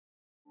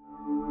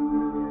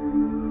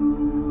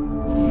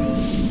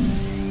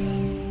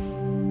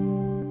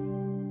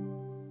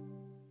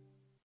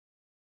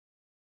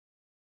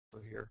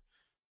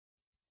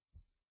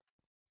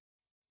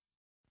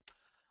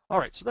All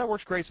right, so that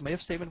works great. So my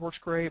if statement works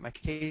great. My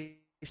case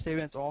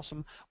statement's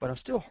awesome, but I'm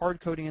still hard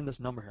coding in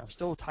this number here. I'm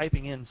still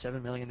typing in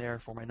 7 million there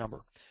for my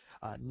number.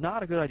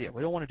 Not a good idea.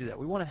 We don't want to do that.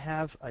 We want to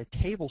have a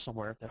table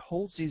somewhere that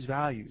holds these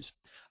values.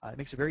 It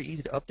makes it very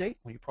easy to update.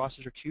 When you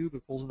process your cube,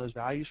 it pulls in those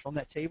values from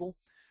that table.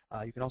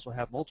 You can also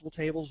have multiple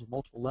tables with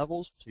multiple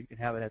levels, so you can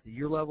have it at the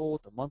year level,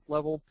 at the month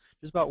level,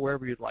 just about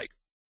wherever you'd like.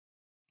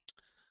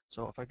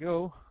 So if I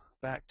go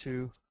back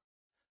to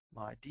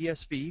my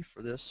DSV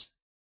for this,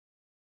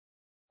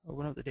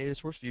 open up the data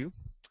source view,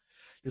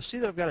 you'll see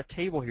that I've got a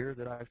table here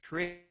that I've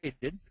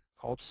created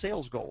called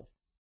sales goal.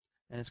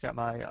 And it's got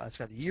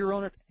the year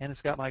on it, and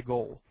it's got my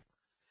goal.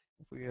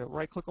 If we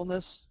right click on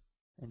this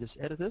and just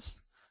edit this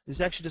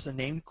is actually just a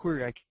named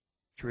query I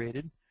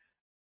created.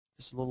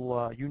 Just a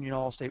little union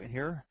all statement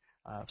here.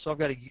 So I've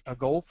got a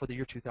goal for the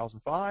year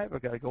 2005,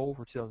 I've got a goal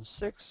for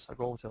 2006, a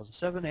goal for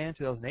 2007 and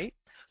 2008.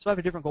 So I have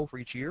a different goal for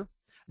each year.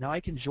 Now I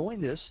can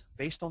join this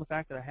based on the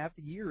fact that I have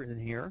the year in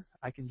here.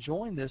 I can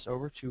join this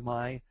over to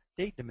my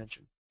date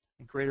dimension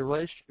and create a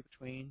relationship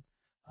between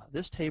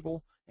this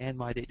table and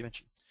my date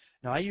dimension.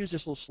 Now I use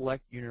this little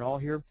select unit all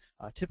here.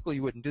 Typically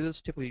you wouldn't do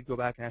this. Typically you'd go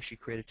back and actually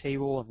create a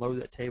table and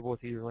load that table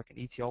with either like an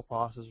ETL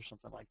process or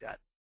something like that.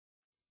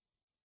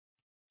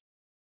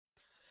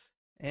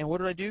 And what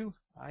did I do?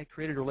 I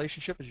created a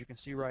relationship, as you can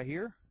see right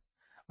here,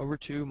 over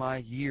to my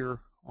year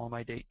on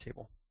my date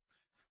table.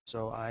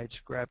 So I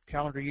just grabbed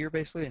calendar year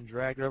basically and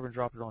dragged it over and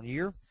dropped it on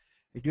year.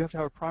 You do have to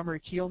have a primary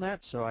key on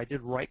that, so I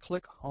did right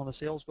click on the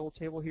sales goal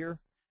table here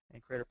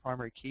and create a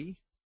primary key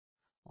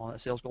on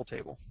that sales goal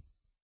table.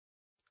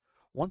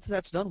 Once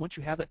that's done, once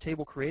you have that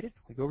table created,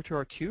 we go over to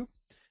our cube,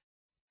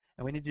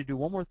 and we need to do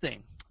one more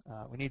thing.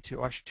 We need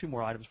to, actually two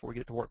more items before we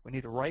get to work. We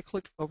need to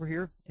right-click over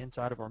here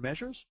inside of our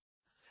measures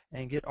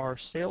and get our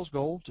sales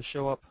goal to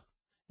show up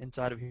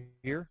inside of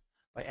here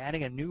by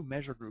adding a new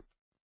measure group.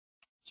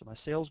 So my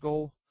sales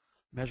goal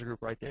measure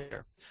group right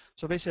there.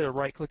 So basically I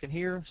right-click in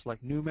here,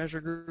 select new measure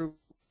group,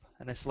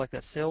 and I select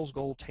that sales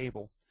goal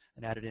table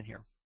and add it in here.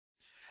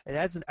 It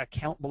adds a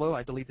count below.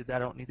 I deleted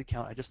that. I don't need the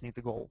count. I just need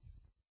the goal.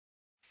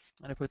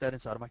 And I put that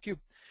inside of my cube.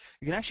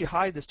 You can actually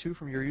hide this too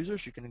from your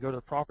users. You can go to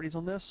the properties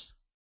on this,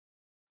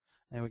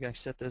 and we can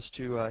set this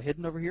to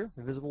hidden over here,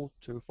 invisible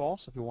to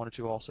false if we wanted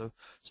to also.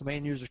 So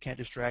main users can't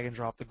just drag and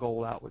drop the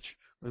goal out, which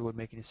really wouldn't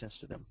make any sense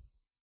to them.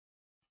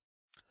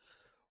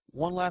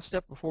 One last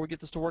step before we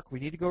get this to work, we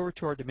need to go over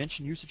to our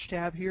dimension usage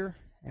tab here,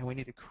 and we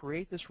need to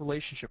create this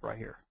relationship right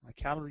here, my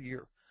calendar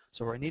year.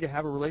 So I need to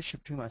have a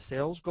relationship between my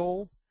sales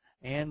goal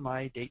and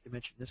my date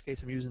dimension. In this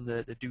case, I'm using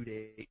the due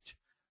date,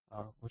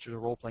 which is a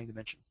role-playing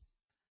dimension.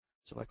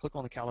 So if I click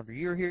on the calendar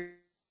year here,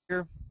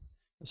 you'll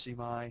see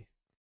my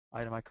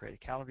item I created.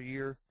 Calendar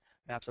year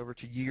maps over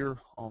to year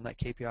on that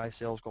KPI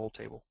sales goal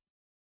table.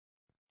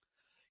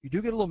 You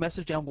do get a little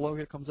message down below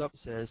here that comes up that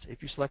says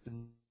if you select a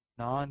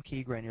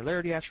non-key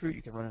granularity attribute,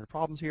 you can run into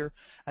problems here.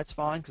 That's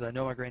fine because I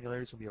know my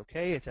granularity is going to be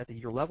okay. It's at the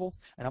year level,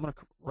 and I'm going to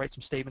write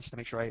some statements to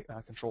make sure I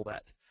control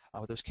that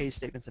with those case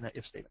statements and that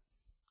if statement.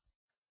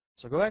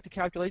 So go back to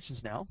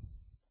calculations now.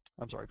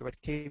 I'm sorry, go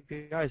back to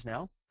KPIs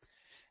now,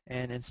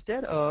 and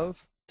instead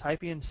of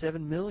type in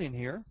 7 million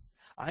here,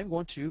 I'm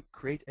going to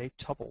create a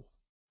tuple.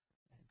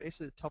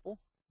 Basically the tuple,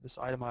 this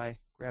item I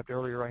grabbed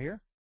earlier right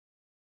here,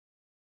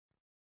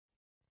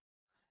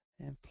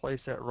 and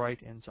place that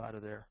right inside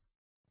of there.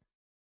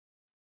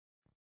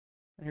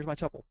 And here's my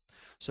tuple.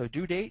 So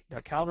due date,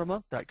 calendar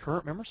month,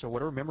 current member, so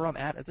whatever member I'm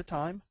at the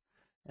time,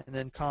 and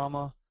then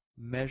comma,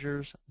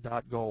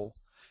 measures.goal.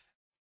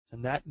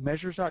 And that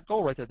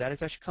measures.goal right there, that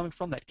is actually coming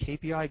from that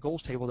KPI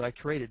goals table that I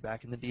created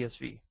back in the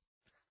DSV.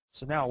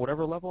 So now,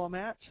 whatever level I'm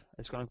at,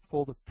 it's going to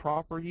pull the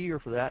proper year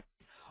for that.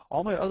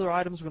 All my other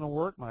items are going to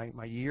work.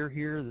 My year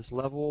here, this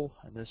level,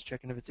 and this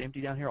checking if it's empty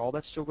down here, all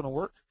that's still going to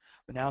work.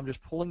 But now I'm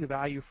just pulling the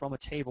value from a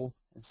table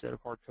instead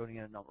of hard coding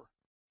in a number.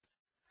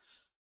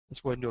 Let's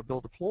go ahead and do a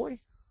build deploy.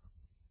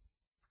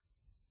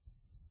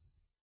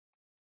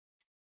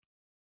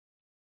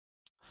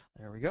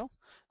 There we go.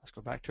 Let's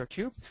go back to our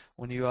cube.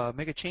 When you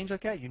make a change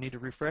like that, you need to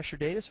refresh your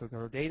data. So we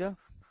go to data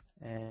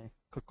and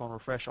click on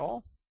refresh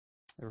all.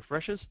 It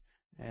refreshes.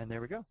 And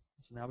there we go.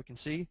 So now we can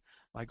see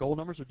my goal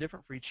numbers are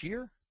different for each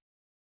year.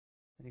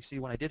 And you see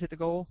when I did hit the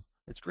goal,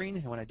 it's green,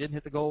 and when I didn't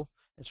hit the goal,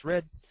 it's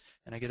red.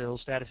 And I get a little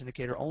status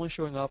indicator only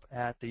showing up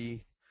at the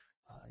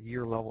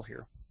year level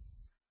here.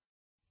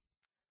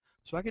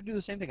 So I could do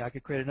the same thing. I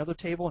could create another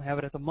table and have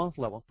it at the month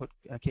level, put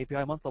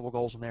KPI month level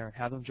goals in there and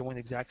have them join the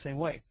exact same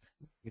way.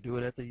 I could do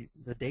it at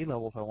the day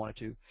level if I wanted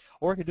to.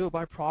 Or I could do it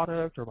by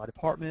product or by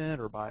department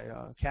or by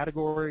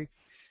category.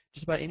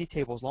 Just about any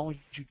table, as long as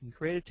you can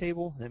create a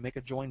table and then make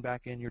a join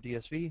back in your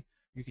DSV,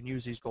 you can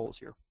use these goals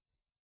here.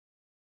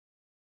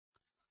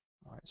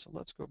 All right, so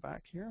let's go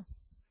back here.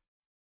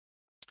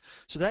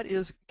 So that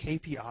is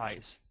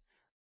KPIs.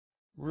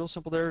 Real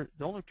simple there.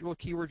 The only real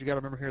keywords you got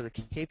to remember here are the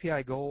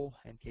KPI goal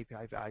and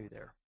KPI value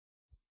there.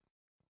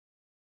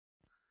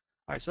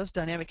 All right, so that's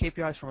dynamic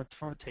KPIs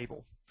from a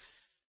table.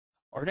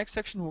 Our next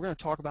section, we're going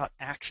to talk about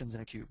actions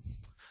in a cube.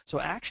 So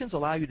actions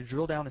allow you to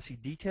drill down and see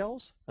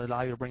details, they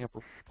allow you to bring up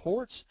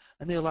reports,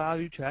 and they allow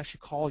you to actually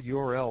call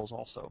URLs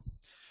also.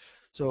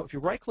 So if you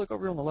right-click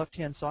over here on the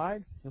left-hand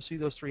side, you'll see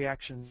those three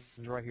actions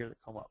right here that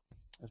come up.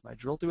 There's my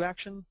drill-through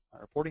action, my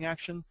reporting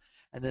action,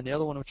 and then the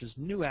other one, which is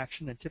new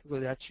action, and typically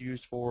that's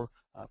used for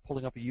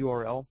pulling up a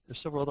URL. There's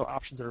several other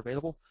options that are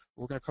available.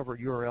 We're going to cover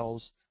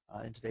URLs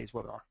in today's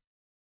webinar.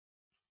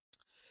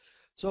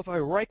 So if I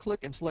right-click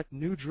and select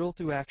new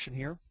drill-through action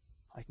here,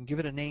 I can give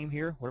it a name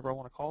here, whatever I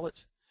want to call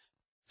it.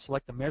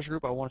 Select the measure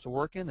group I want it to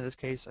work in. In this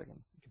case, it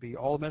could be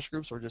all the measure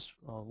groups or just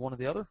one or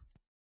the other.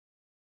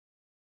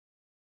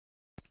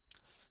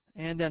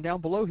 And then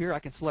down below here, I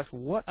can select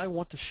what I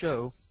want to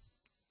show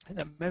in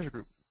that measure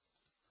group.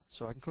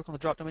 So I can click on the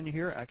drop-down menu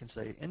here. I can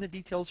say, in the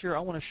details here, I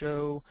want to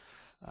show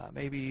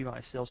maybe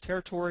my sales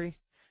territory,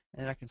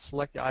 and I can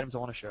select the items I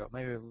want to show,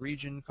 maybe a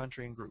region,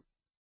 country, and group.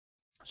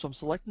 So I'm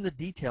selecting the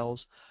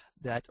details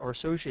that are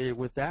associated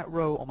with that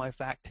row on my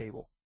fact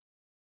table.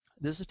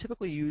 This is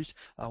typically used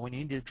when you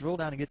need to drill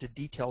down and get to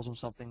details on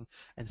something,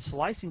 and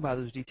slicing by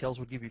those details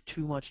would give you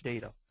too much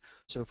data.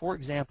 So for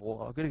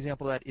example, a good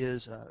example of that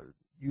is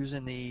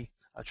using the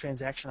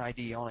transaction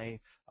ID on a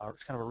kind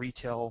of a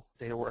retail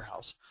data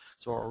warehouse,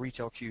 so a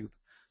retail cube.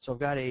 So I've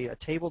got a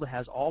table that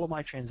has all of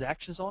my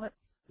transactions on it.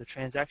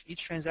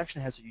 Each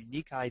transaction has a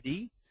unique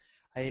ID.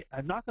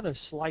 I'm not going to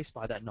slice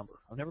by that number.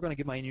 I'm never going to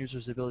give my end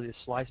users the ability to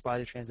slice by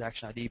the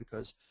transaction ID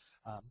because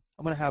I'm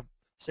going to have,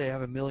 say I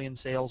have 1 million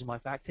sales in my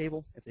fact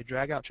table. If they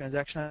drag out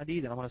transaction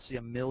ID, then I'm going to see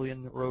 1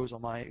 million rows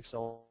on my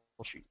Excel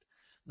sheet.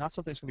 Not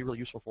something that's going to be really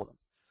useful for them.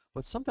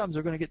 But sometimes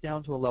they're going to get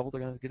down to a level,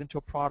 they're going to get into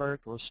a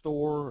product or a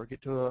store or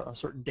get to a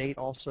certain date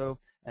also,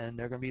 and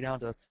they're going to be down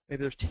to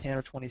maybe there's 10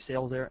 or 20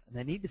 sales there, and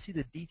they need to see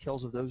the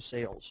details of those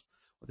sales.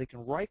 Well, they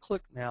can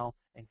right-click now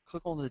and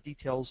click on the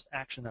details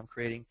action I'm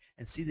creating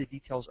and see the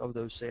details of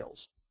those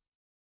sales.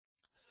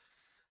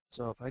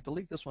 So if I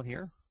delete this one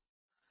here,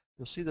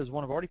 you'll see there's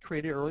one I've already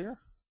created earlier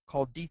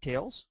called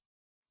Details,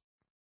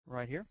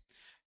 right here.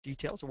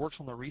 Details, it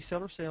works on the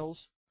reseller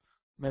sales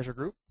measure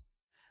group.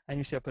 And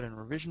you see I put in a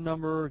revision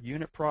number,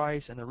 unit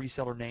price, and the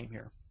reseller name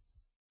here.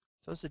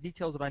 So it's the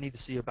details that I need to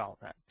see about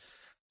that.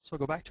 So I'll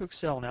go back to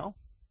Excel now,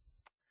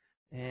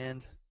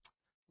 and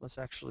let's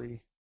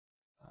actually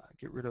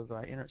get rid of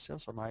internet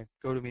sales, so my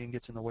GoToMeeting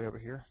gets in the way over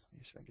here. Let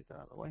me see if I can get that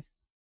out of the way.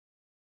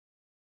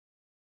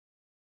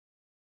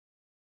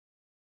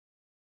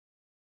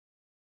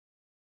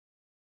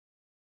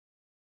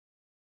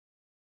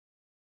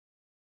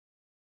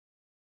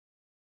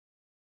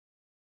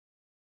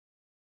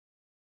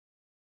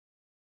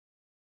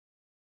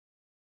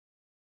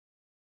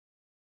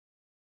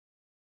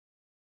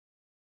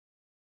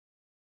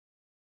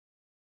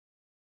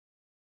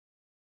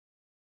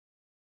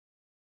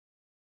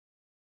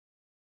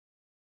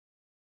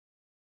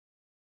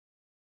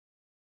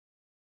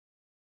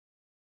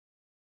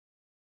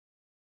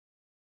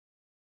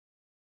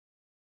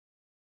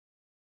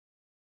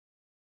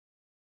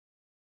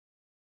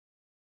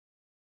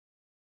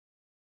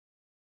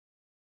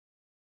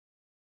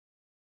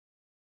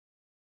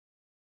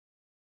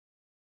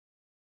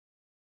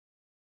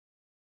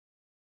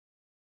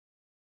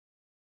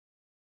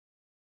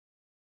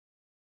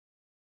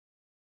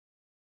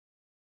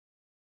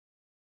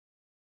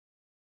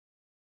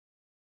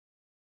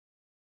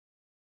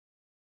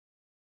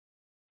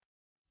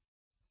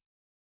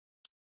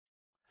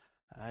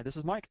 This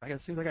is Mike.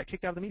 It seems like I got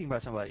kicked out of the meeting by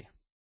somebody.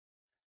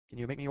 Can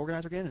you make me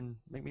organizer again and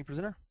make me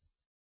presenter?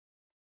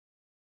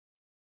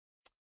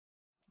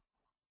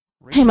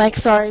 Hey Mike,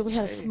 sorry, we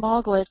had a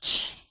small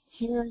glitch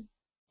here.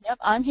 Yep,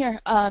 I'm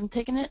here. I'm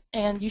taking it,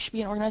 and you should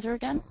be an organizer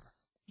again.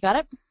 You got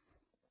it?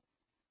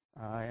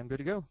 I am good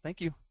to go.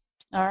 Thank you.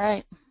 All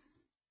right.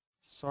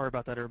 Sorry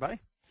about that, everybody.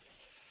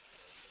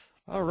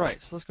 All right,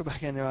 so let's go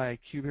back into my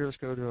cube here. Let's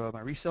go to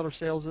my reseller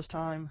sales this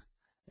time,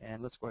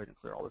 and let's go ahead and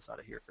clear all this out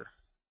of here.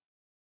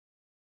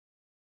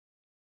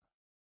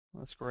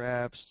 Let's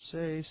grab,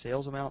 say,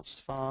 sales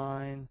amounts,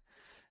 fine.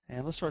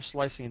 And let's start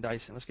slicing and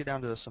dicing. Let's get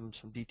down to some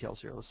details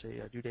here. Let's say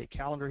a due date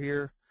calendar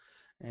here.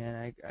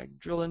 And I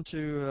drill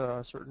into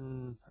a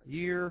certain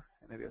year,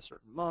 maybe a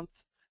certain month,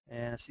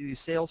 and I see these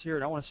sales here,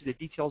 and I want to see the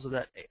details of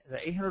that, the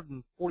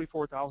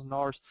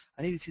 $844,000.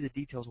 I need to see the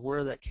details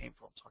where that came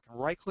from. So I can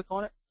right-click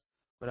on it,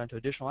 go down to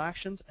Additional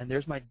Actions, and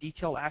there's my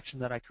detail action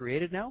that I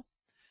created now.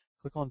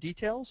 Click on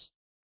Details,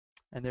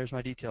 and there's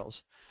my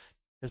details.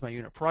 There's my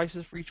unit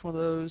prices for each one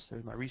of those.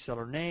 There's my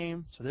reseller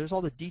name. So there's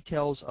all the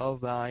details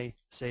of my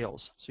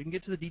sales. So you can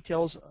get to the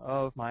details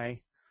of my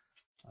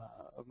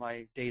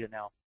data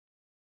now.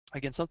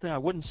 Again, something I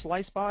wouldn't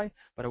slice by,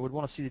 but I would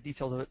want to see the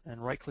details of it,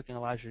 and right-clicking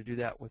allows you to do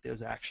that with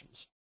those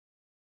actions.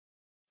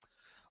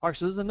 All right,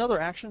 so this is another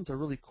action. It's a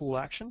really cool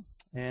action,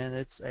 and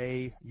it's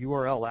a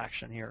URL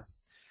action here.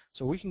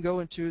 So we can go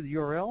into the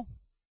URL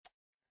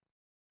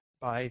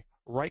by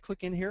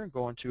right-clicking here and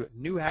go into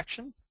New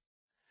Action,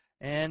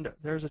 and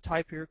there's a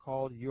type here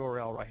called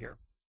URL right here.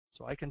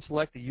 So I can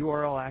select the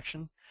URL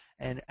action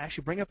and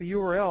actually bring up a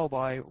URL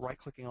by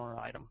right-clicking on an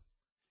item.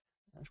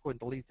 Let's go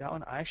ahead and delete that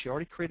one. I actually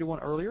already created one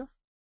earlier.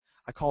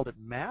 I called it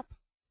map,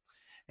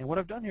 And what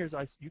I've done here is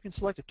you can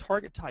select a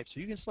target type. So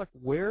you can select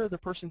where the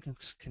person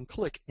can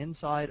click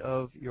inside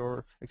of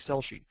your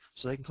Excel sheet.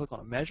 So they can click on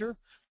a measure,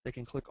 they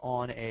can click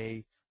on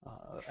an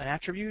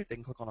attribute, they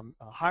can click on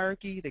a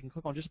hierarchy, they can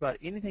click on just about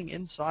anything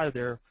inside of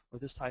there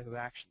with this type of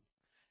action.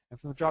 And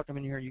from the drop-down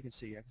menu here, you can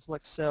see I can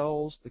select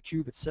cells, the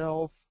cube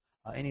itself,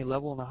 any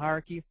level in the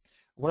hierarchy.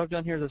 What I've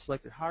done here is I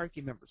selected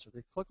hierarchy member. So if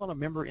they click on a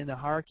member in the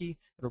hierarchy,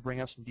 it'll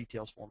bring up some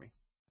details for me.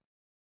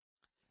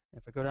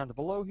 If I go down to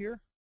below here,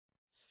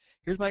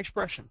 here's my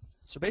expression.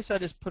 So basically I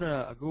just put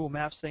a Google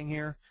Maps thing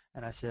here,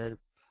 and I said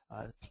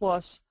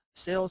plus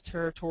sales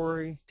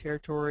territory,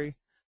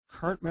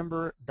 current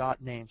member dot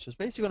name. So it's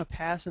basically going to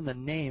pass in the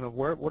name of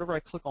whatever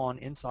I click on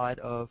inside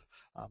of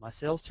my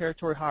sales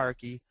territory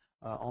hierarchy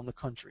on the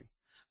country.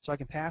 So I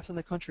can pass in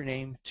the country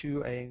name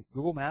to a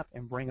Google map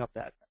and bring up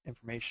that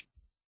information.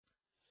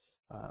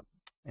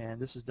 And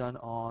this is done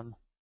on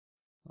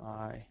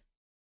my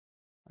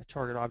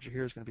target object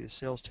here is going to be the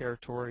sales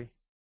territory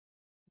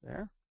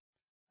there.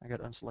 I got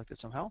it unselected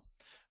somehow.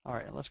 All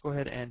right, and let's go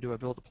ahead and do a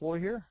build deploy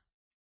here.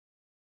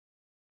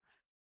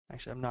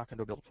 Actually, I'm not going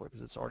to do a build deploy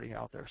because it's already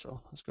out there. So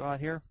let's go out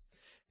here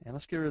and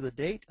let's get rid of the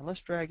date and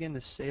let's drag in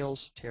the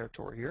sales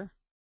territory here.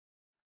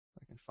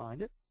 If I can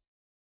find it.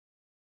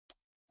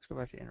 Let's go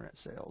back to internet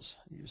sales.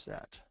 Use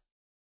that.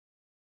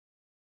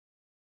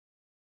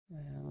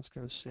 And let's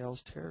go to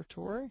sales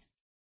territory.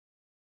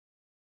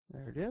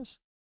 There it is.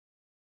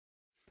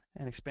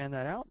 And expand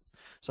that out.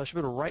 So I should be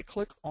able to right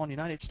click on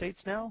United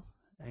States now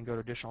and go to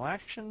additional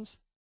actions.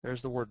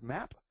 There's the word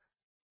map.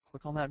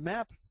 Click on that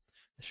map.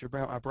 It should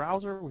bring up my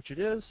browser, which it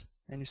is,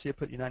 and you see it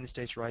put United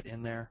States right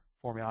in there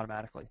for me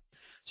automatically.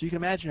 So you can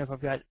imagine if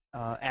I've got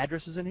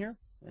addresses in here,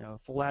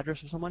 full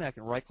address of someone, I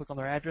can right click on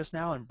their address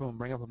now and boom,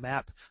 bring up a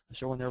map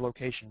showing their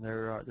location,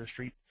 their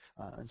street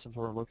and some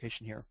sort of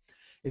location here.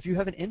 If you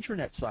have an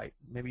intranet site,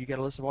 maybe you got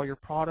a list of all your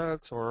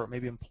products or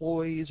maybe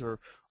employees or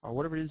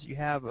whatever it is that you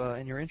have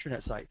in your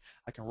intranet site,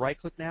 I can right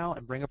click now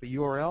and bring up a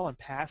URL and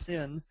pass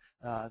in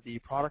the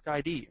product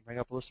ID and bring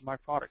up a list of my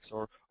products,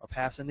 or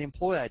pass in the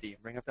employee ID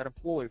and bring up that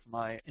employee from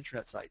my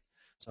intranet site.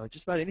 So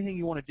just about anything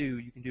you want to do,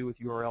 you can do with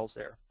URLs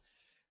there.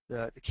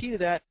 The key to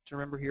that to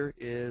remember here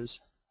is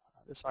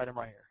this item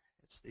right here.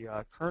 It's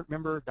the current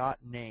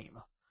member.name.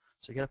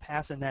 So you got to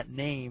pass in that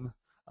name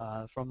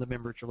from the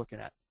member that you're looking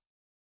at.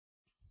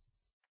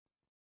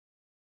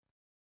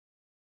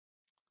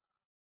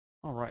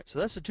 All right, so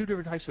that's the two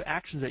different types of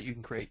actions that you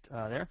can create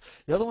there.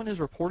 The other one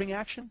is reporting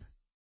action.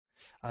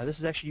 This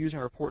is actually using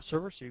a report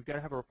server, so you've got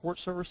to have a report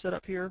server set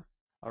up here,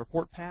 a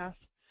report path,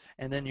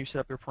 and then you set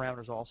up your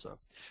parameters also.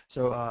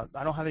 So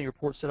I don't have any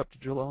reports set up to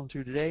drill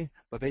into today,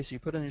 but basically you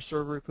put in your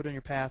server, you put in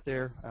your path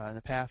there, and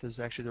the path is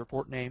actually the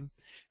report name.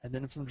 And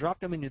then from the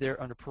drop-down menu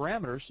there under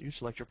parameters, you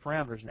select your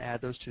parameters and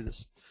add those to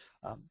this.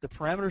 The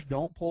parameters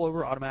don't pull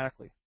over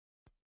automatically.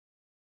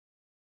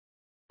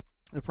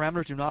 The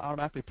parameters do not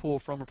automatically pull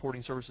from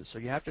reporting services, so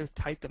you have to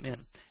type them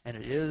in, and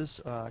it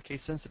is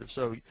case sensitive.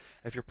 So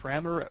if your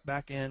parameter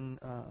back in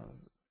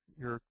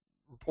your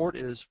report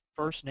is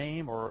first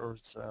name or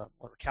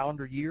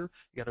calendar year,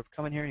 you got to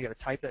come in here and you got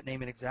to type that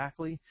name in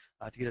exactly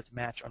to get it to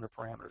match under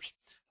parameters.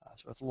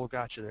 So that's a little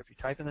gotcha there. If you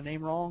type in the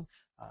name wrong,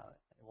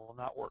 it will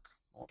not work.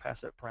 It won't pass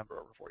that parameter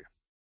over for you.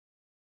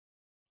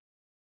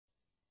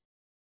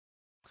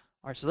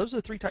 All right, so those are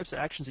the three types of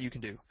actions that you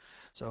can do.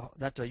 So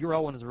that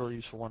URL one is a really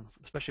useful one,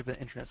 especially for the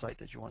internet site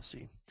that you want to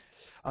see.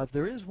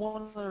 There is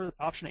one other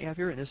option that you have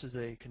here, and this is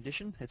a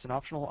condition. It's an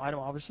optional item,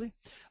 obviously.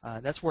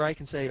 That's where I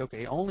can say,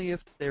 okay, only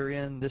if they're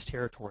in this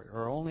territory,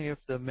 or only if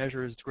the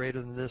measure is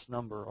greater than this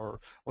number, or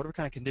whatever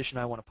kind of condition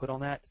I want to put on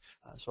that.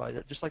 So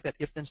just like that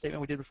if-then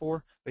statement we did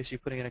before, basically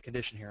putting in a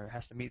condition here. It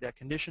has to meet that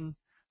condition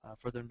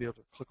for them to be able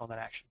to click on that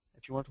action.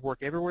 If you want it to work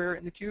everywhere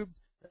in the cube,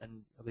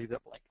 then leave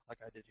that blank, like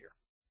I did here.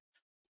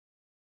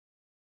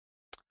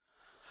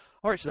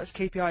 All right, so that's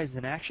KPIs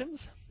and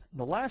actions.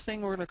 The last thing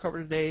we're going to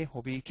cover today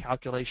will be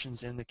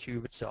calculations in the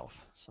cube itself.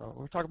 So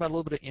we're talking about a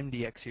little bit of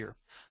MDX here.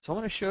 So I'm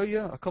going to show you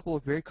a couple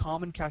of very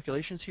common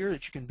calculations here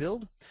that you can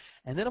build,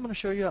 and then I'm going to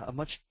show you a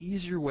much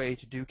easier way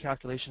to do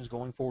calculations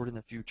going forward in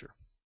the future.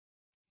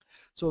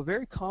 So a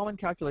very common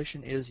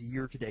calculation is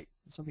year-to-date.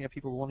 It's something that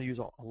people want to use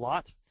a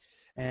lot.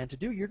 And to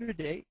do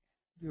year-to-date,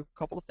 do a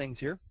couple of things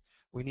here.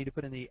 We need to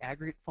put in the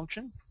aggregate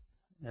function.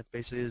 That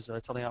basically is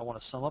telling you I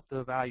want to sum up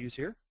the values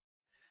here.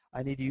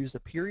 I need to use the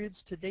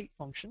periods to date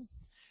function.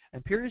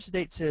 And periods to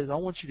date says I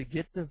want you to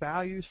get the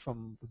values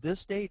from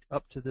this date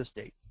up to this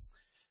date.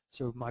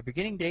 So my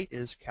beginning date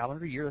is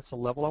calendar year. That's the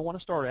level I want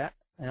to start at.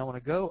 And I want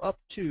to go up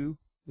to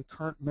the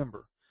current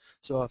member.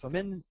 So if I'm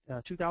in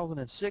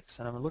 2006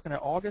 and I'm looking at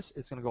August,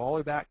 it's going to go all the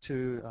way back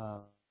to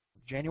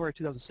January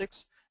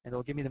 2006, and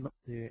it'll give me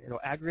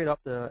it'll aggregate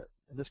up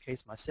in this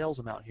case, my sales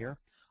amount here,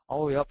 all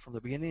the way up from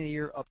the beginning of the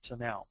year up to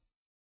now.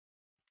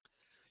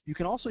 You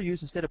can also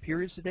use, instead of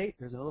periods to date,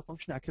 there's another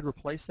function I could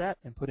replace that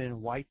and put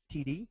in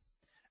YTD.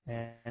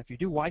 And if you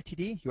do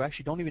YTD, you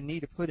actually don't even need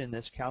to put in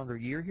this calendar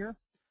year here.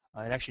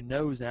 It actually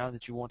knows now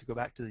that you want to go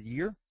back to the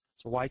year.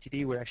 So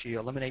YTD would actually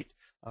eliminate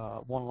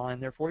one line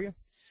there for you.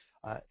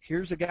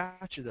 Here's a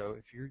gotcha though.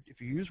 If you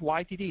use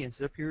YTD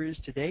instead of periods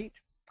to date,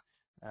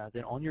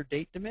 then on your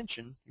date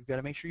dimension, you've got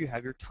to make sure you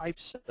have your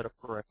types set up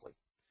correctly.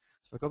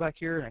 So I go back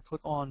here and I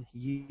click on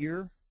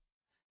year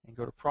and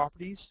go to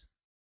properties.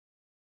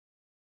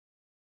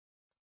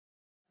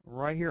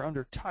 Right here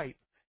under type,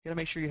 you got to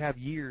make sure you have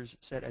years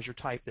set as your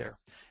type there.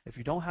 If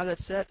you don't have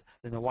that set,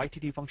 then the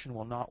YTD function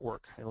will not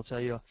work. It'll tell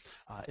you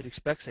it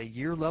expects a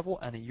year level,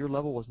 and a year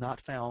level was not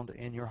found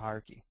in your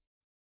hierarchy.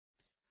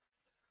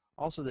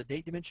 Also, the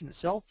date dimension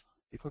itself,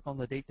 if you click on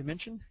the date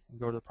dimension and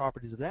go to the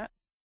properties of that,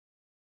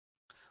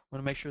 we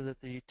want to make sure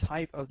that the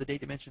type of the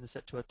date dimension is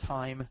set to a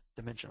time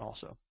dimension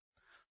also.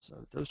 So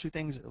those two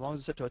things, as long as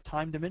it's set to a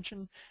time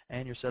dimension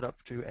and you're set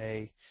up to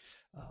a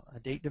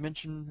date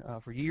dimension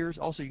for years.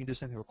 Also, you can do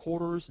something for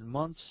quarters and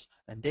months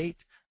and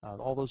date.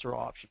 All those are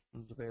options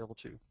available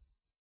too.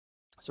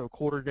 So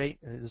quarter date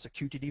is a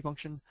QTD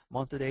function,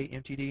 month to date,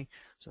 MTD.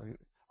 So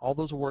all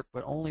those will work,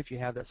 but only if you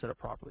have that set up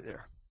properly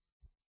there.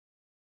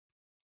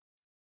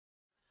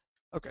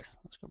 Okay,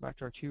 let's go back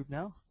to our cube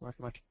now. Go back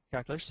to my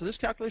calculation. So this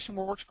calculation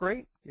works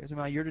great. Here's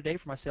my year to date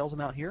for my sales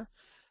amount here.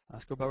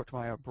 Let's go back to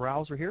my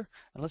browser here,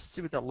 and let's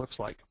see what that looks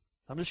like.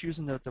 I'm just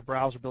using the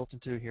browser built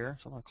into here,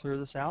 so I'm going to clear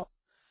this out.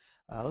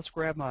 Let's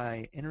grab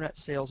my internet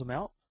sales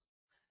amount,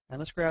 and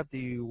let's grab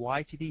the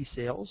YTD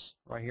sales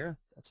right here.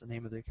 That's the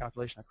name of the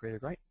calculation I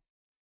created, right?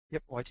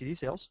 Yep, YTD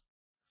sales.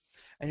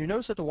 And you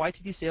notice that the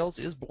YTD sales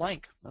is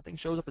blank. Nothing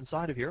shows up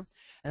inside of here, and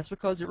that's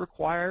because it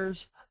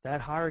requires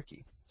that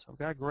hierarchy. So I've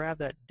got to grab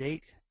that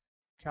date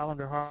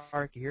calendar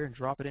hierarchy here and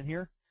drop it in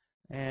here,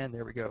 and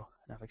there we go.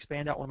 Now if I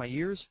expand out one of my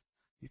years,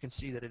 you can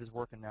see that it is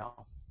working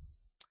now.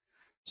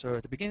 So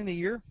at the beginning of the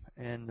year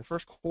and the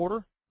first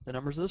quarter, the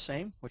numbers are the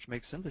same, which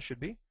makes sense, it should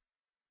be.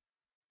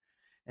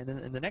 And then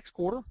in the next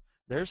quarter,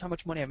 there's how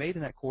much money I made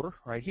in that quarter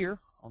right here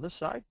on this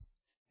side,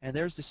 and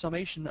there's the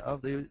summation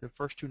of the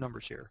first two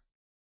numbers here.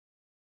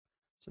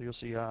 So you'll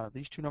see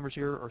these two numbers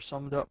here are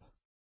summed up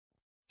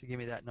to give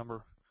me that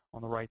number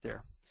on the right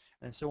there,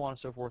 and so on and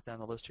so forth down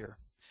the list here.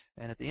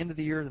 And at the end of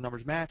the year, the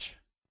numbers match.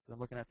 So I'm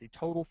looking at the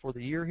total for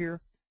the year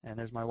here, and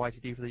there's my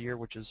YTD for the year,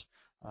 which is,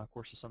 of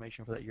course, the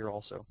summation for that year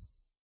also.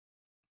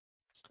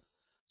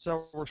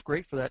 So it works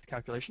great for that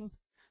calculation.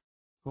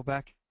 Go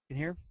back in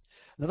here.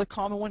 Another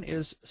common one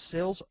is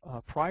sales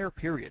prior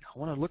period. I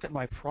want to look at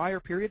my prior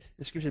period.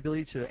 This gives you the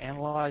ability to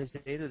analyze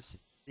data to see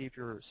if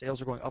your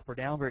sales are going up or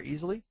down very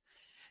easily.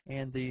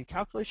 And the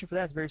calculation for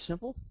that is very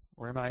simple.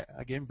 Where am I?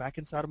 Again, back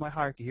inside of my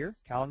hierarchy here,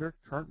 calendar,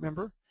 current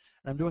member,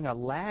 and I'm doing a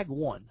lag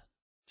one,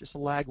 just a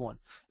lag one.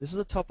 This is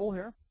a tuple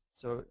here,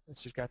 so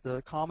it's just got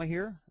the comma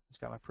here. It's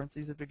got my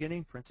parentheses at the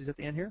beginning, parentheses at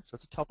the end here, so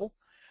it's a tuple.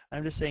 And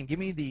I'm just saying, give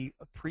me the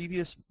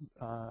previous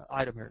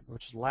item here,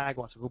 which is lag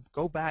one. So we'll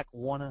go back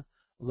one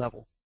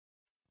level.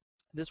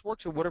 This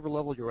works at whatever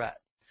level you're at.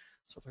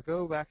 So if I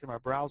go back to my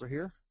browser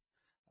here,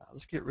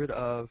 let's get rid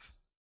of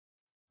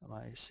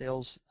my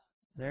sales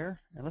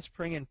there, and let's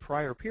bring in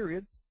prior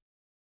period.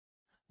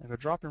 And if I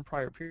drop in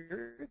prior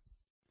period,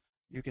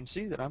 you can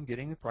see that I'm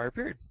getting the prior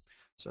period.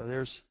 So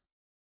there's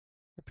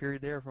a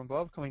period there from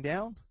above coming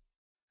down,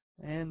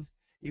 and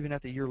even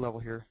at the year level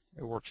here,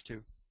 it works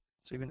too.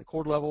 So even the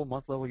quarter level,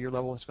 month level, year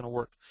level, it's going to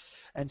work.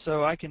 And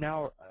so I can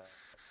now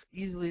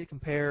easily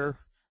compare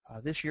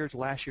this year to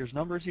last year's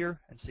numbers here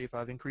and see if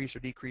I've increased or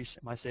decreased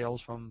my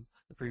sales from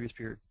the previous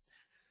period.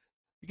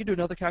 You can do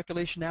another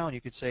calculation now, and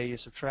you could say you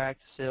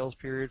subtract sales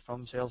period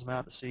from sales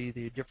amount to see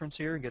the difference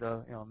here and get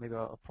a maybe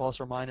a plus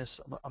or minus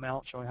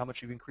amount showing how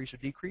much you've increased or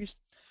decreased.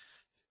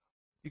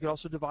 You could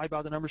also divide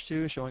by the numbers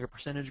too, showing a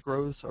percentage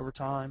growth over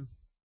time.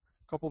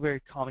 A couple of very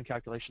common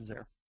calculations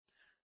there.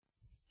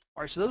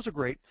 All right, so those are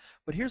great,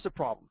 but here's the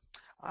problem.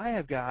 I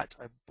have got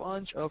a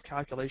bunch of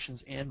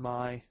calculations in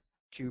my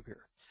cube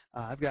here.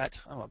 I've got,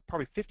 I don't know,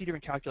 probably 50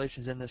 different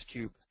calculations in this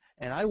cube,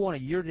 and I want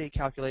a year-to-date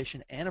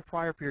calculation and a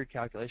prior period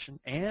calculation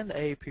and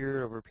a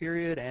period over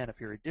period and a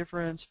period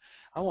difference.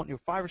 I want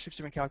 5 or 6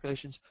 different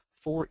calculations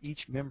for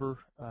each member,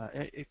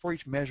 for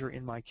each measure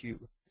in my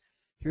cube.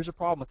 Here's a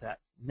problem with that.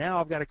 Now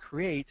I've got to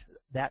create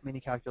that many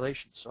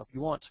calculations. So if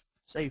you want,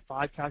 say,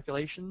 5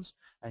 calculations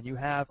and you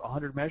have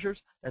 100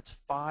 measures, that's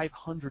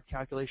 500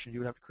 calculations you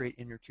would have to create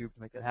in your cube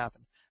to make that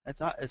happen.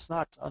 It's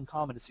not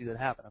uncommon to see that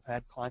happen. I've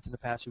had clients in the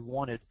past who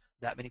wanted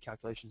that many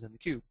calculations in the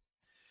cube.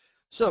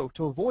 So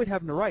to avoid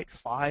having to write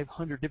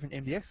 500 different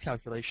MDX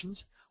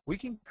calculations, we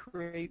can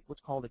create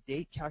what's called a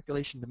date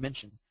calculation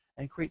dimension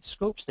and create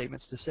scope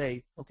statements to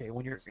say, okay,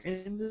 when you're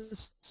in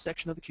this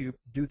section of the cube,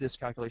 do this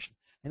calculation.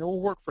 And it will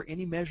work for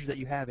any measure that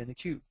you have in the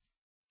cube.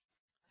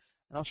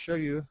 And I'll show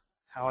you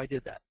how I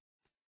did that.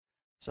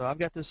 So I've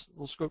got this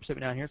little scope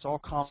statement down here. It's all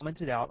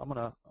commented out. I'm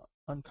going to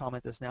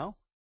uncomment this now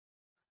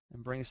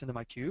and bring this into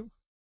my cube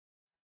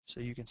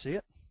so you can see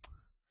it.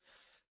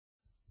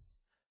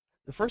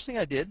 The first thing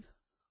I did,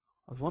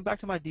 I went back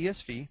to my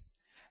DSV,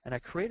 and I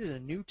created a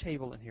new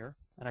table in here,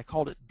 and I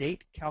called it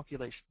date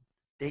calculation,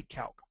 date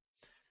calc.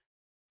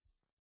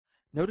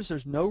 Notice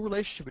there's no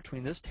relationship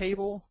between this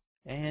table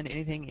and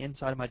anything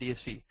inside of my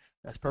DSV.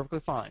 That's perfectly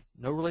fine.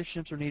 No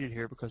relationships are needed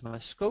here because my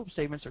scope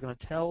statements are going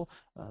to tell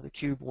the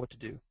cube what to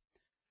do.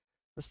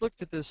 Let's look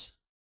at this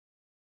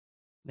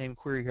name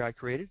query here I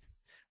created,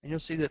 and you'll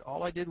see that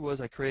all I did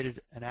was I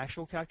created an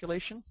actual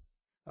calculation.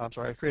 I'm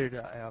sorry, I created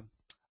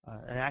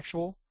an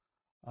actual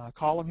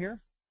column here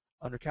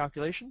under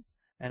calculation,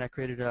 and I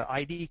created an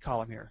ID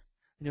column here.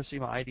 And you'll see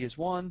my ID is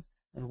 1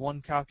 and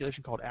one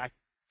calculation called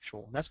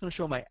actual. And that's going to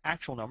show my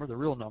actual number, the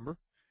real number.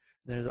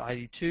 Then there's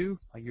ID 2,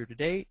 my year to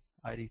date,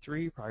 ID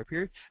 3, prior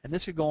period, and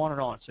this could go on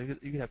and on. So you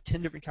could have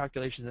 10 different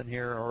calculations in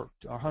here, or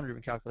 100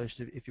 different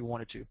calculations if you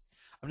wanted to.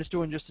 I'm just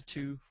doing just the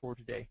 2 for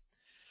today.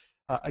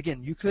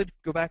 Again, you could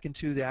go back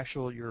into the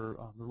actual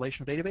your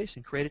relational database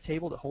and create a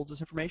table that holds this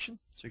information,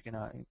 so you can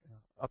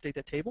update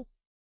that table.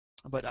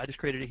 But I just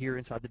created it here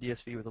inside the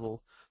DSV with a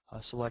little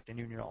select and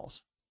union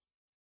alls.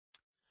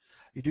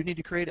 You do need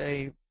to create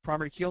a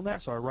primary key on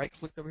that, so I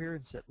right-click over here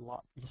and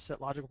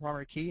set logical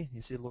primary key.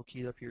 You see the little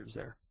key up here is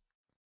there.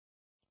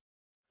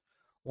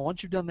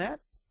 Once you've done that,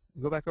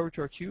 go back over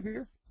to our cube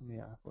here. Let me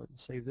go ahead and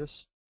save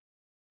this.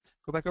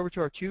 Go back over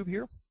to our cube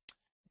here,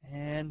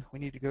 and we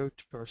need to go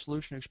to our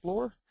Solution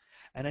Explorer,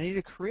 and I need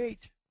to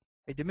create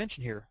a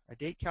dimension here, a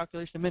date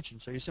calculation dimension.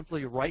 So you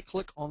simply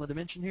right-click on the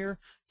dimension here,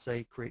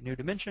 say Create New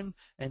Dimension,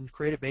 and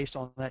create it based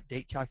on that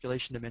date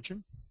calculation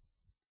dimension.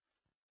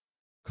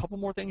 A couple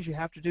more things you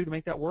have to do to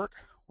make that work.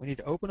 We need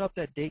to open up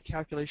that date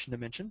calculation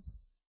dimension,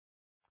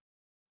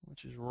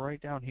 which is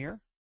right down here.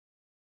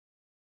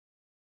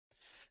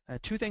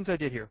 Two things I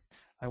did here.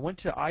 I went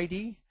to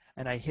ID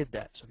and I hid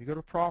that. So if you go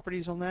to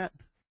properties on that,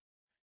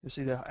 you'll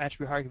see the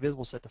attribute hierarchy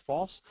visible set to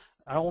false.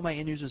 I don't want my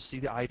end users to see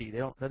the ID.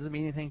 That doesn't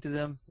mean anything to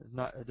them.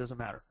 It doesn't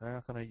matter. They're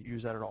not going to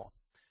use that at all.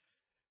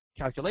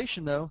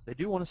 Calculation, though, they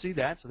do want to see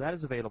that, so that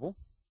is available.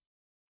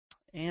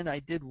 And I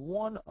did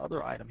one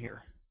other item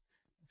here.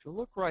 If you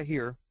look right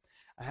here,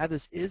 I have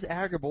this is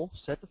aggregable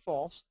set to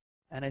false,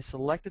 and I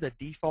selected a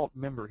default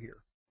member here.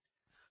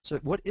 So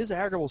what is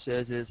aggregable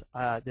says is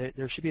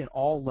there should be an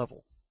all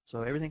level.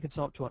 So everything can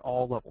sum up to an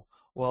all level.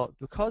 Well,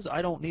 because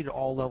I don't need an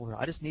all level here,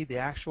 I just need the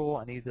actual,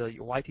 I need the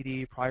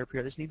YTD, prior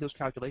period, I just need those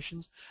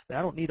calculations, then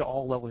I don't need an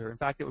all level here. In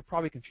fact, it would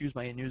probably confuse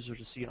my end users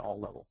to see an all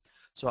level.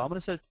 So I'm going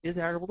to set is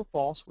aggregable to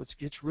false, which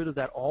gets rid of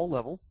that all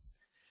level.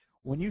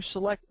 When you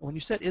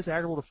set is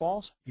aggregable to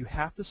false, you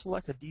have to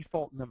select a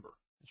default member.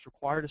 It's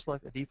required to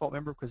select a default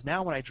member because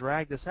now when I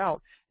drag this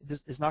out,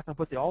 it's not going to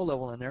put the all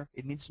level in there.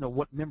 It needs to know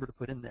what member to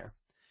put in there.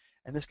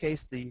 In this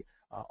case, the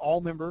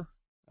all member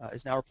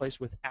is now replaced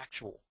with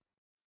actual.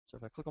 So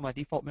if I click on my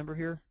default member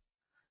here,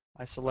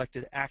 I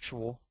selected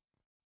actual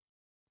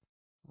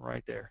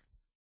right there.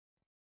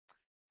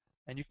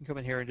 And you can come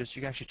in here and you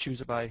can actually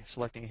choose it by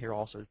selecting it here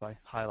also, by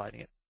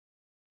highlighting it.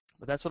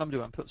 But that's what I'm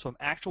doing. So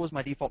actual is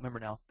my default member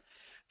now.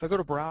 If I go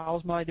to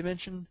browse my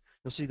dimension,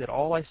 you'll see that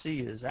all I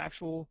see is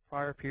actual,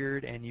 prior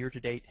period, and year to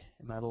date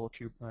in my little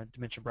cube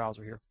dimension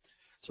browser here.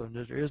 So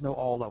there is no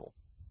all level.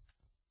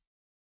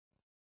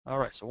 All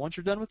right, so once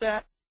you're done with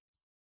that,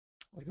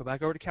 we go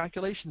back over to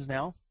calculations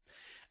now,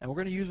 and we're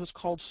going to use what's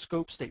called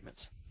scope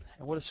statements.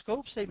 And what a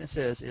scope statement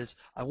says is,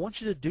 I want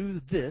you to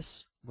do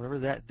this, whatever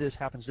that this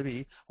happens to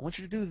be, I want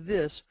you to do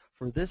this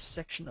for this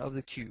section of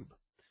the cube.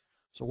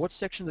 So what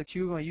section of the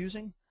cube am I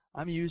using?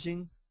 I'm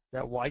using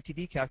that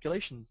YTD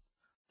calculation,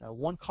 that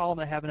one column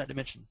I have in that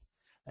dimension.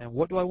 And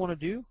what do I want to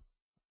do?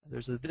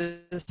 There's a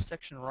this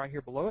section right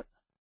here below it.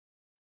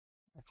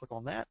 I click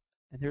on that,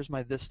 and here's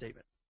my this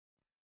statement.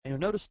 And you'll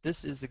notice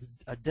this is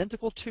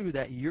identical to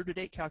that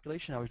year-to-date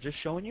calculation I was just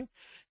showing you.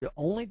 The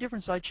only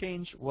difference I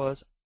changed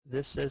was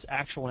this says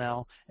actual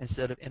now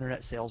instead of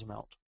internet sales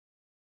amount.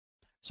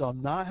 So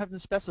I'm not having to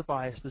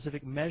specify a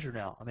specific measure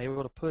now. I'm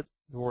able to put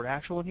the word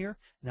actual in here.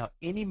 Now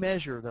any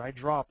measure that I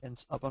drop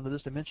up under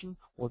this dimension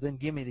will then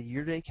give me the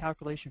year-to-date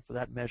calculation for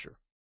that measure.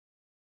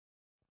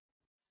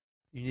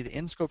 You need an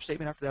end scope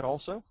statement after that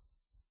also.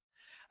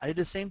 I did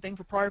the same thing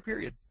for prior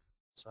period.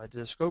 So I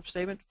did a scope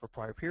statement for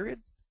prior period.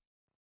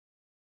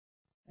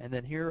 And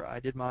then here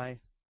I did my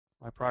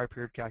prior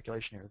period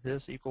calculation here.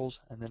 This equals,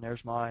 and then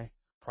there's my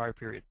prior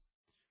period.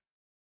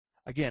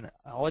 Again,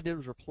 all I did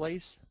was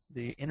replace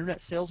the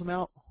internet sales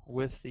amount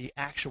with the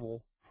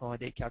actual for my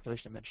date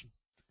calculation dimension.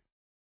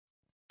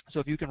 So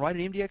if you can write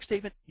an MDX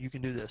statement, you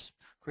can do this.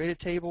 Create a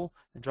table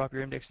and drop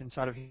your index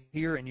inside of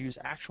here and use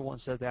actual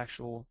instead of the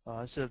actual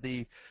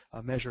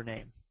measure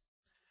name.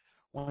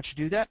 Once you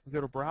do that, we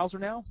go to browser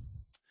now,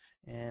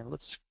 and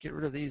let's get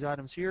rid of these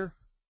items here.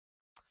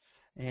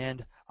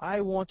 And I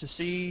want to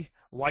see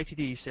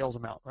YTD sales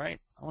amount, right?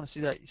 I want to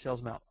see that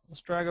sales amount. Let's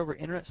drag over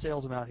internet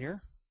sales amount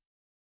here.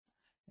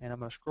 And I'm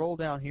going to scroll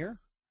down here.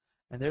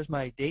 And there's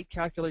my date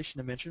calculation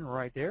dimension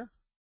right there.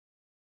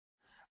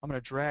 I'm going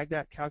to drag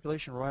that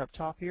calculation right up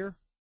top here.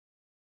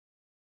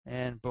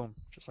 And boom,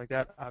 just like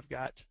that, I've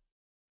got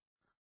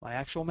my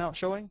actual amount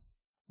showing,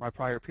 my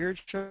prior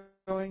period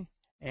showing,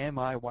 and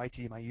my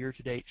YTD, my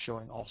year-to-date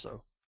showing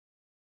also.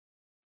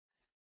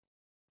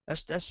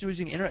 That's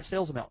using internet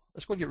sales amount.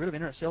 Let's go and get rid of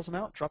internet sales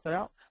amount, drop that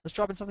out. Let's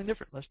drop in something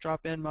different. Let's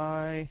drop in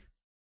my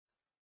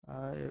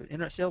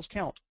internet sales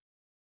count.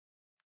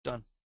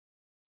 Done.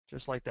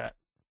 Just like that.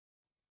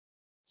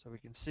 So we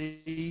can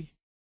see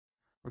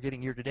we're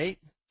getting year-to-date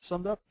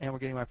summed up, and we're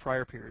getting my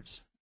prior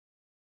periods.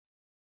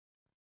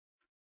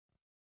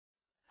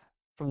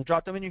 From the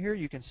drop-down menu here,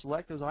 you can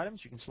select those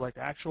items. You can select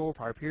actual,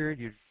 prior period,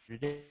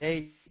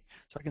 year-to-date.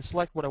 So I can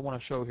select what I want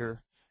to show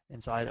here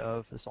inside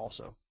of this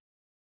also.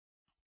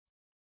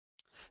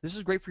 This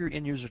is great for your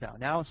end users now.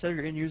 Now, instead of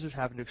your end users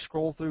having to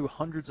scroll through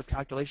hundreds of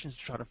calculations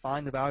to try to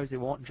find the values they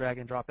want and drag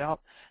and drop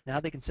out, now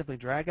they can simply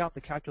drag out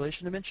the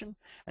calculation dimension,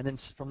 and then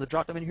from the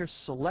drop-down menu here,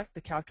 select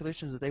the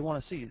calculations that they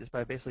want to see just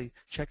by basically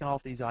checking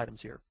off these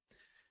items here.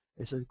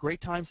 It's a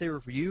great time saver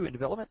for you in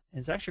development, and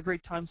it's actually a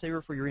great time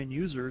saver for your end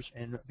users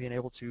and being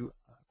able to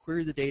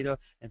query the data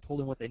and pull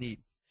in what they need.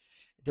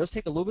 It does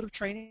take a little bit of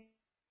training.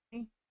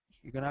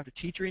 You're going to have to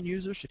teach your end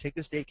users to take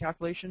this date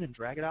calculation and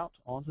drag it out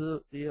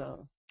onto the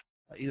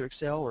either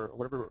Excel or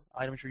whatever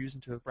items you're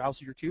using to browse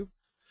through your cube.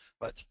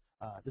 But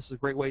this is a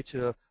great way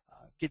to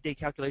get date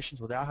calculations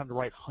without having to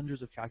write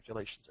hundreds of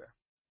calculations there.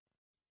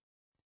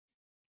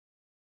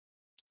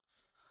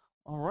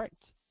 All right.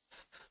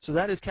 So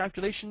that is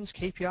calculations,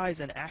 KPIs,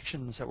 and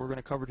actions that we're going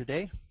to cover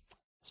today.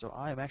 So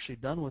I am actually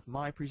done with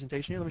my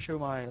presentation here. Let me show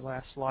my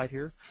last slide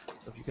here.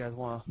 So if you guys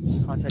want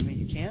to contact me,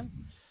 you can.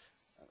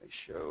 Let me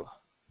show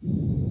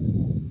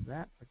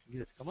that. I can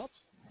get it to come up.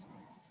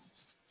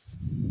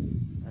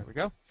 There we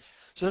go.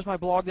 So there's my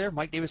blog there,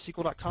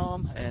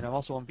 MikeDavisSQL.com, and I'm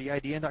also on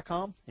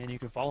BIDN.com, and you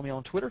can follow me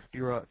on Twitter if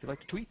you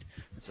like to tweet.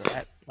 It's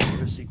at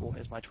MikeDavisSQL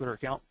is my Twitter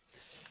account.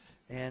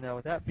 And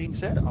with that being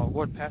said, I'll go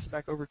ahead and pass it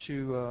back over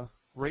to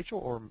Rachel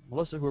or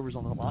Melissa, whoever's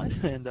on the line,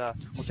 and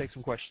we'll take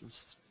some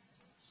questions.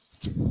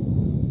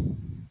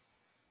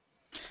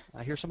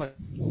 I hear somebody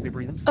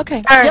breathing.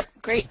 Okay, yep,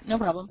 great, no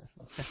problem.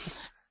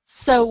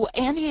 So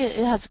Andy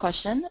has a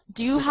question.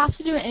 Do you have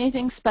to do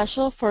anything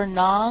special for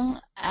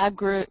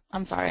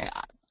I'm sorry,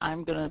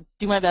 I'm going to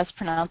do my best to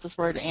pronounce this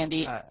word,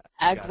 Andy,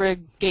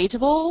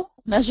 aggregatable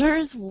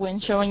measures when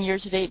showing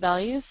year-to-date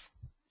values?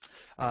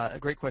 A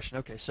great question.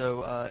 Okay,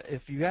 so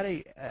if you got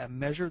a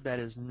measure that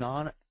is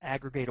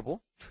non-aggregatable,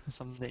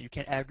 something that you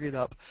can't aggregate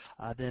up,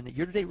 then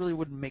year-to-date really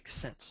wouldn't make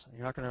sense.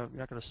 You're not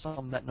going to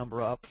sum that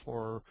number up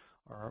or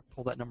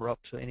pull that number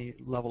up to any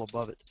level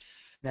above it.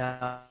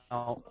 Now,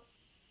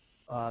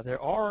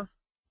 there are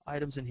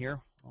items in here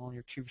on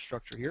your cube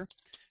structure here.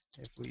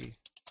 If we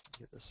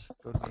get this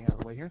coding out of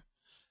the way here,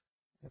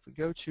 if we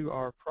go to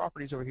our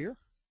properties over here,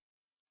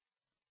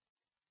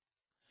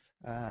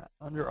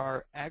 under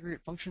our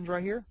aggregate functions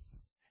right here,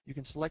 you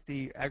can select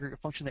the aggregate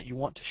function that you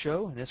want to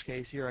show. In this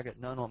case here, I got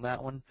none on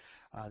that one.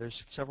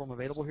 There's several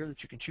available here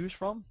that you can choose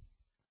from.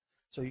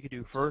 So you could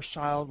do first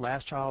child,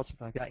 last child,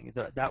 something like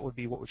that. That would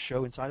be what would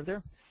show inside of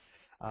there.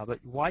 But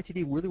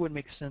YTD really wouldn't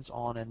make sense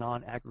on a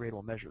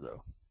non-aggregatable measure,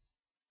 though.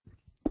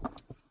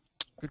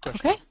 Good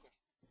question. Okay,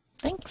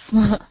 thanks.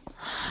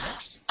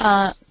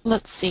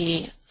 Let's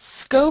see.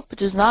 Scope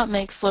does not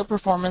make slow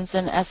performance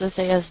in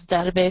SSAS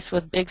database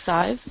with big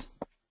size.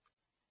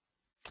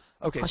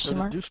 Okay,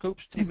 so do scope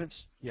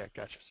statements, yeah,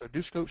 gotcha. So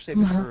do scope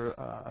statements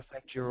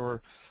affect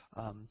your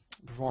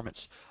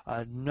performance?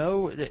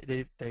 No,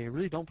 they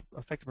really don't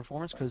affect the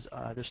performance because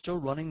they're still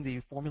running the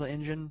formula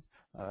engine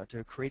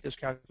to create those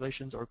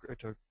calculations or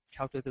to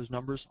calculate those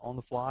numbers on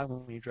the fly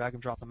when you drag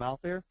and drop them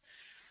out there.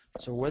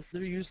 So whether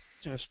you're using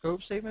a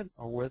scope statement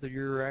or whether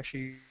you're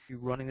actually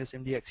running this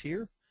MDX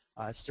here,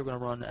 it's still going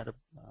to run at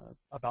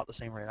about the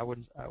same rate. I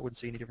wouldn't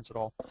see any difference at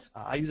all.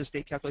 I use a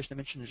state calculation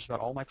dimension in just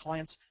about all my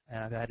clients, and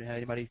I've had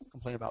anybody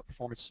complain about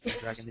performance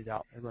dragging these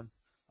out. They run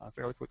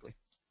fairly quickly.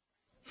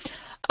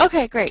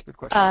 Okay, great. Good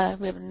question.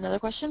 We have another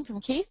question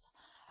from Keith.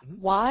 Mm-hmm.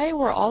 Why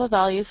were all the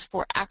values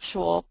for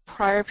actual,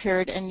 prior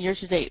period, and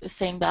year-to-date the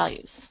same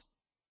values?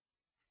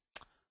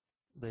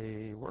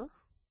 They were?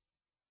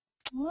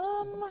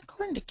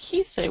 According to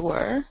Keith, they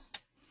were.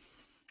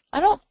 I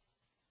don't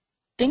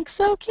think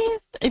so,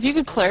 Keith. If you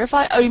could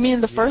clarify. Oh, you mean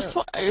the first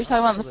one? Are you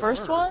talking about the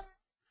first one?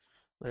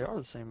 They are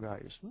the same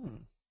values.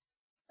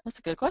 That's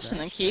a good question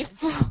then, Keith.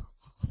 Didn't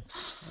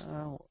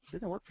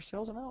it work for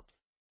sales amount?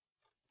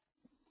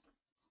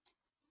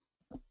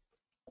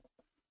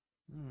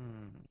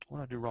 What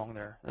did I do wrong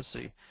there? Let's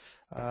see.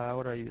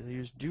 What did I use? I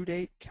used due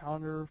date,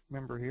 calendar,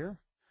 member here.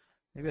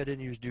 Maybe I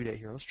didn't use due date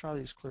here. Let's try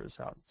to clear this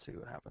out and see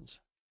what happens.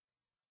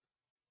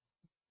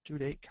 Due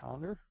date,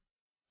 calendar,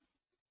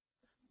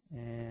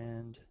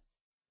 and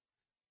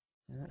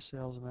that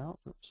sales amount.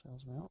 Oops,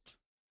 sales amount.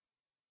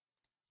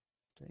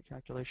 Date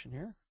calculation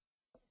here.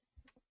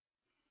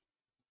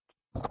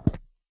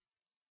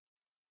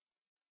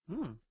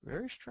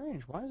 Very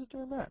strange. Why is it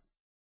doing that?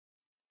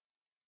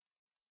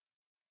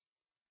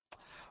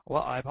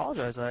 Well, I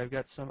apologize. I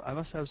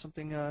must have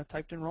something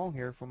typed in wrong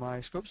here for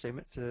my scope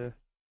statement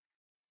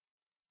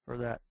for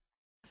that.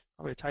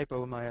 Probably a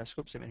typo in my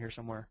scope statement here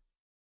somewhere.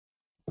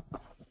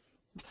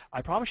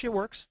 I promise you it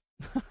works.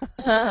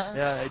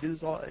 Yeah, I do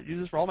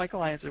this for all my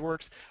clients. It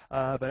works.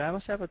 But I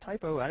must have a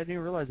typo. I didn't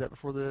even realize that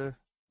before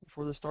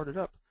this started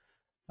up.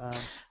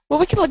 Well,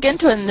 we can look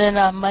into it, and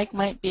then Mike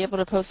might be able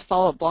to post a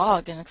follow-up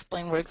blog and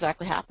explain what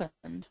exactly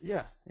happened.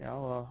 Yeah,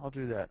 I'll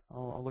do that.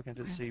 I'll look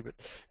into it to see. But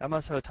I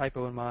must have a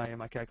typo in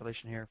my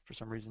calculation here for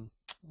some reason.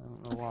 I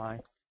don't know why.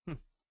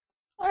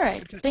 All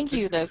right. Good, Thank good,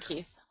 you, good. though,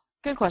 Keith.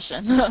 Good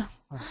question.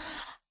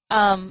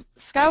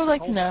 Scott would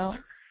like to know.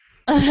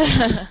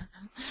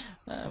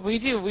 We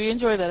do. We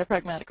enjoy that at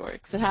Pragmatic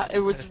Orgs. It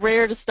was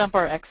rare to stump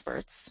our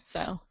experts.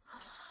 So,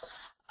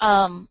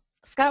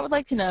 Scott would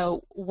like to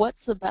know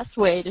what's the best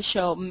way to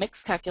show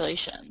mixed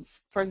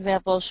calculations. For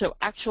example, show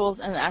actuals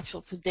and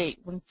actuals to date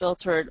when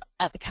filtered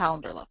at the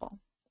calendar level.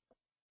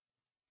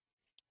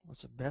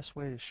 What's the best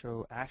way to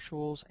show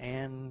actuals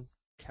and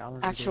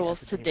calendar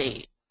Actuals to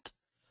date.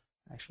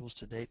 Actuals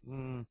to date.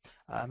 I'm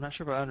not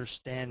sure if I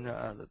understand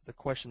the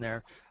question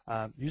there.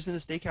 Using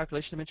this date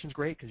calculation dimension is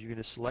great because you can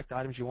just select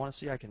items you want to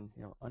see. I can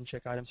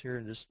uncheck items here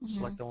and just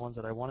select the ones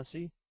that I want to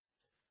see.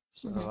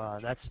 So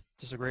that's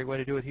just a great way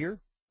to do it here.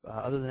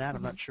 Other than that,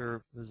 I'm not sure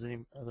if there's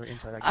any other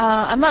insight I can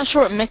I'm not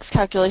sure what mixed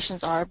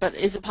calculations are, but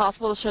is it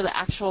possible to show the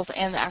actuals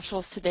and the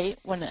actuals to date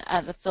when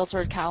at the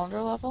filtered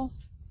calendar level?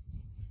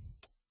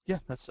 Yeah,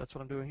 that's what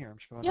I'm doing here. I'm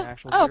showing Yeah. the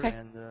actuals Oh, here okay.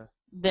 and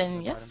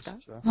Then yes,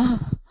 items, Scott. so.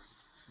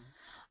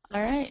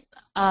 All right.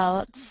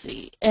 Let's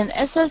see. In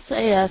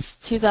SSAS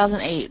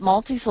 2008,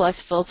 multi-select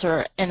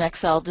filter in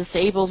Excel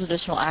disables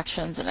additional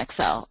actions in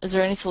Excel. Is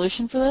there any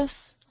solution for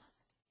this?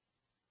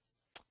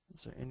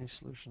 Is there any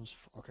solutions?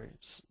 Okay,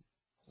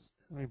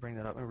 let me bring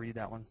that up. Let me read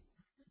that one.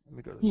 Let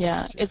me go to the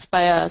Yeah, questions here. it's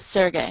by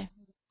Sergey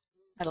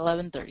at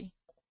 11:30.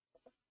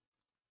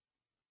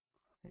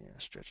 Yeah,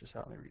 stretch this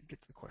out. Let me get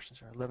to the questions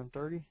here.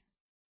 11:30.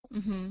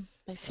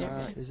 By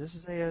Sergey. Is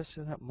SSAS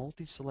that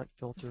multi-select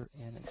filter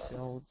in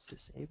Excel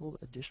disabled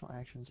additional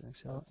actions in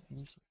Excel?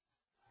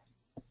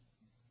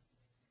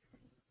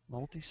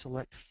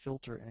 Multi-select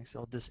filter in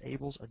Excel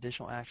disables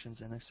additional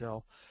actions in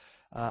Excel.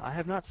 I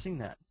have not seen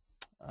that.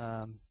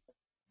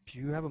 If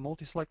you have a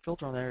multi-select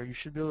filter on there, you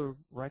should be able to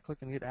right-click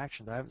and get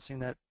actions. I haven't seen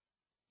that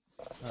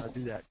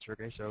do that,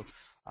 Sergey. So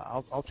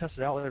I'll test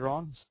it out later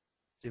on,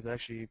 see if it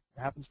actually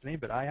happens to me.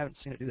 But I haven't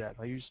seen it do that. If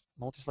I use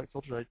multi-select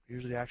filters,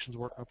 usually the actions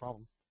work no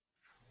problem.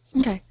 So,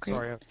 Okay, great.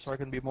 Sorry, I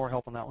couldn't be more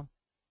help on that one.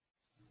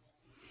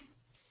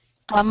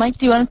 Mike,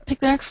 do you want to pick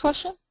the next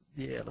question?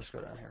 Yeah, let's go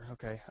down here.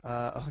 Okay.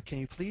 Can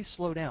you please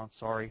slow down?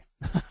 Sorry.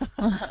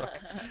 Sorry.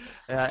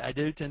 I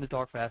do tend to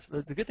talk fast.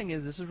 But the good thing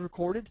is this is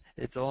recorded.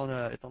 It's on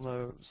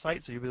the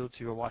site, so you'll be able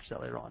to watch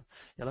that later on.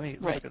 Yeah, let me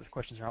look at the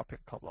questions here. I'll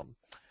pick a couple of them.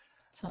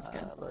 Sounds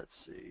good.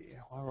 Let's see.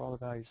 Why were all the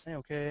values the same?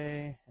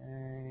 Okay.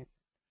 And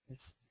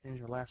it's in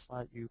your last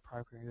slide. You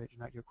prior period did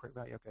not give a correct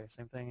value. Okay,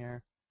 same thing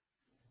here.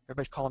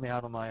 Everybody's calling me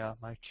out on my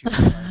my cue.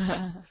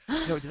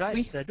 Did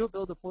I do a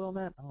build deploy on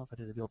that? I don't know if I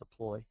did a build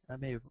deploy.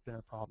 That may have been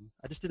a problem.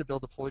 I just did a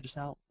build deploy just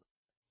now.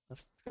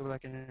 Let's go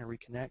back in and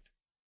reconnect.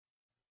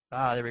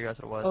 There we go. That's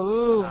what it was.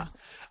 Oh.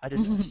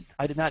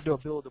 I did not do a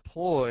build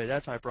deploy.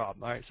 That's my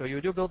problem. All right. So you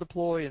would do a build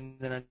deploy, and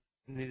then I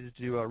needed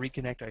to do a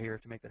reconnect out here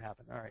to make that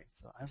happen. All right.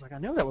 So I was like, I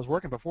know that was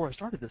working before I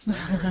started this thing.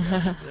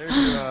 There's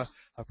your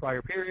a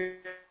prior period,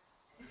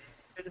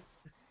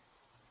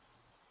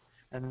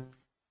 and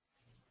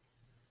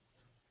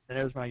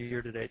there's my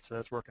year to date. So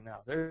that's working now.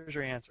 There's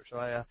your answer. So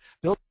I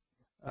built.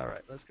 All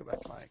right. Let's go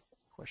back to my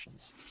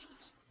questions.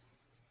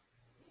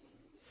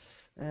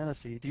 And let's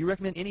see, do you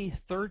recommend any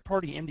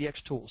third-party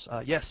MDX tools?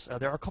 Yes,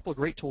 there are a couple of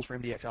great tools for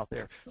MDX out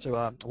there.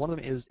 So one of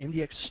them is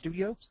MDX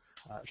Studio,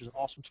 which is an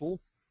awesome tool.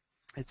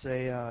 It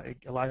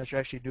allows you to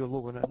actually do a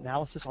little bit of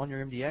analysis on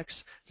your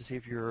MDX to see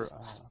if you're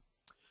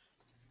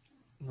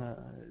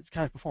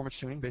kind of performance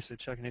tuning, basically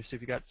checking to see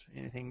if you got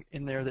anything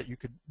in there that you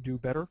could do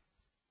better.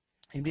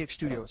 MDX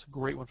Studio is a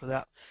great one for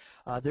that.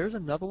 There's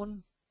another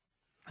one.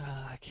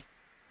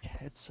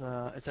 It's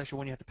actually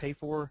one you have to pay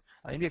for.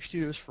 MDX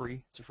Studio is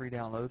free. It's a free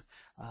download.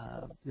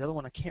 The other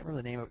one, I can't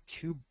remember the name of it.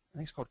 I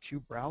think it's called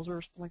Cube Browser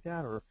or something like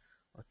that, or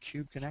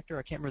Cube Connector.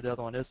 I can't remember the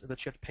other one is,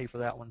 but you have to pay for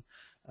that one.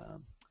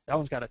 That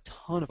one's got a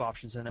ton of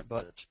options in it,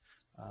 but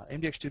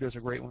MDX Studio is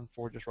a great one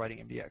for just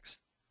writing MDX.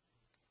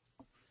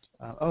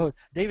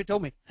 David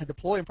told me,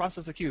 deploy and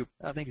process a cube.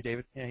 Thank you,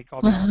 David. Yeah, he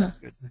called me on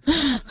that.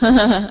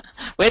 Good.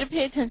 Way to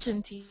pay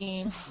attention,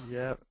 team.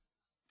 Yep.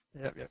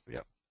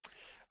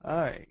 All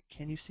right,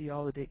 can you see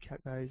all the date calc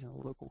values in a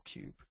local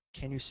cube?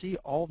 Can you see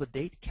all the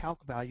date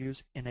calc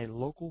values in a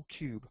local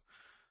cube?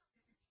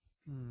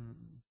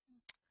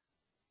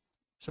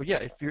 So yeah,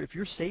 if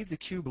you're saved the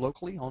cube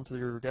locally onto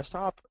your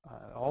desktop,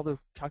 all the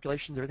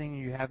calculations, everything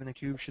you have in the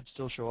cube should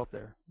still show up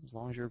there, as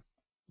long as you're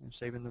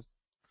saving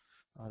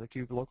the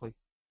cube locally.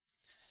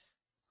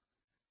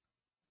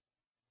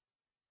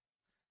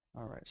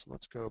 All right, so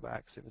let's go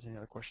back, see if there's any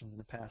other questions in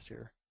the past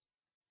here.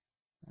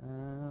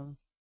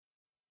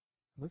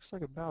 Looks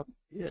like about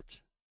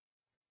it.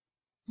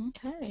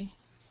 Okay.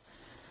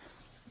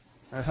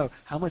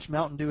 How much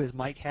Mountain Dew has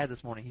Mike had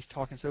this morning? He's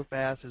talking so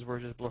fast, his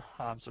words just blow.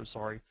 I'm so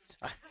sorry.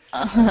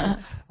 I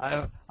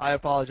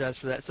apologize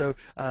for that. So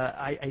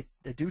I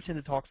do tend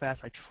to talk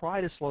fast. I try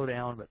to slow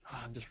down, but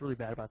I'm just really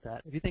bad about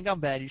that. If you think I'm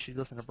bad, you should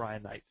listen to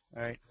Brian Knight.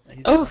 All right?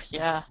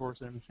 Yeah.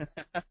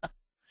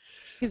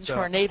 He's a so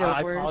tornado.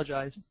 I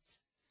apologize.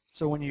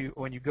 So when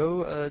you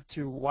go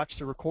to watch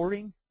the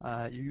recording,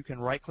 you can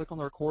right-click on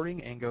the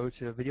recording and go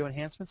to Video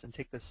Enhancements and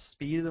take the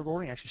speed of the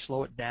recording, actually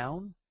slow it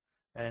down,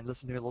 and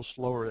listen to me a little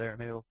slower there.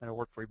 Maybe it'll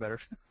work for you better.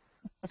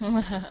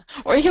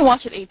 Or you can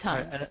watch it 8 All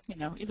times,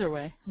 right, either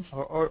way.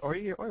 or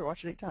you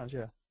watch it 8 times,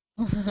 yeah.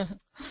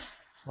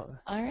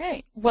 All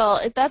right. Well,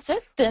 if that's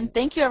it, then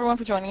thank you everyone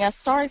for joining us.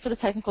 Sorry for the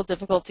technical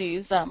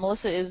difficulties.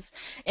 Melissa is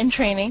in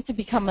training to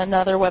become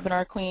another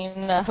webinar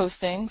queen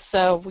hosting,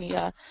 so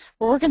we're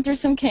working through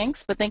some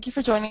kinks, but thank you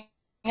for joining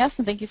us,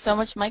 and thank you so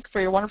much, Mike, for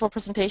your wonderful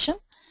presentation.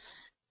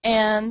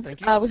 And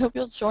we hope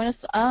you'll join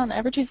us on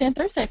every Tuesday and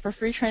Thursday for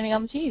free training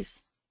on the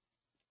T's.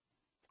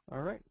 All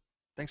right.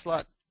 Thanks a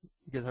lot.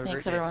 You guys have a great day.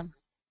 Thanks, everyone.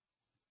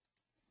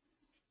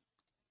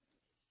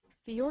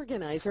 The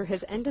organizer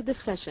has ended the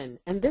session,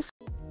 and this